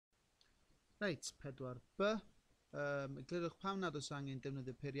Reit, 4B. Eglurwch pam nad oes angen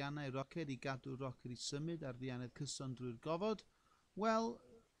defnyddio peiriannau roced i gadw roced i symud ar ddianedd cyson drwy'r gofod. Wel,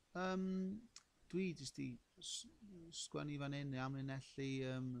 dwi jyst i sgwennu fan hyn neu amlinellu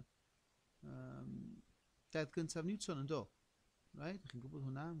deddf gyntaf Newton yn do. Right? Chi'n gwybod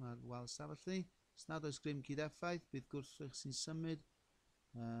hwnna, mae'r wal stafell ni. Os nad oes grym cyd-effaith, bydd gwrthrych sy'n symud.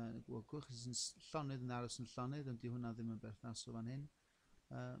 Gwrthrych sy'n llonydd yn aros yn llonydd, ond di hwnna ddim yn berthnasol fan hyn.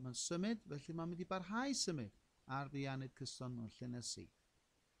 Mae'n symud, felly mae'n mynd i barhau symud ar ddianedd cyson o'r llynau C.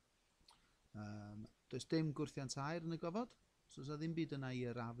 Does dim gwrthiant aer yn y gofod, so oes ddim byd yna i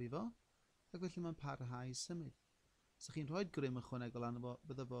arafu fo, ac felly mae'n parhau symud. Os chi'n rhoi grym ychwanegol arno fo,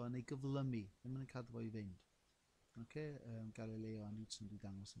 bydda fo yn ei gyflymu, ddim yn cadw fo i fynd. Galileo a Newton wedi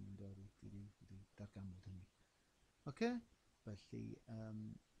dangos yn mynd wedi darganfod hynny. Felly,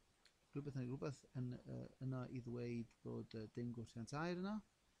 rhywbeth yna i ddweud bod dim gwrthiant aer yna.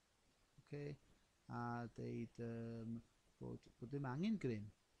 A deud bod dim angen grym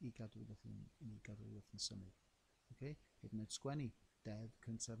i gadw rhywbeth yn symud. Hyd yn oed sgwennu deddf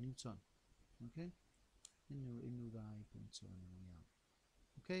cyntaf Newton. Unrhyw ddau bwynt o'n iawn.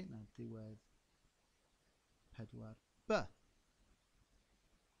 Na diwedd 4B.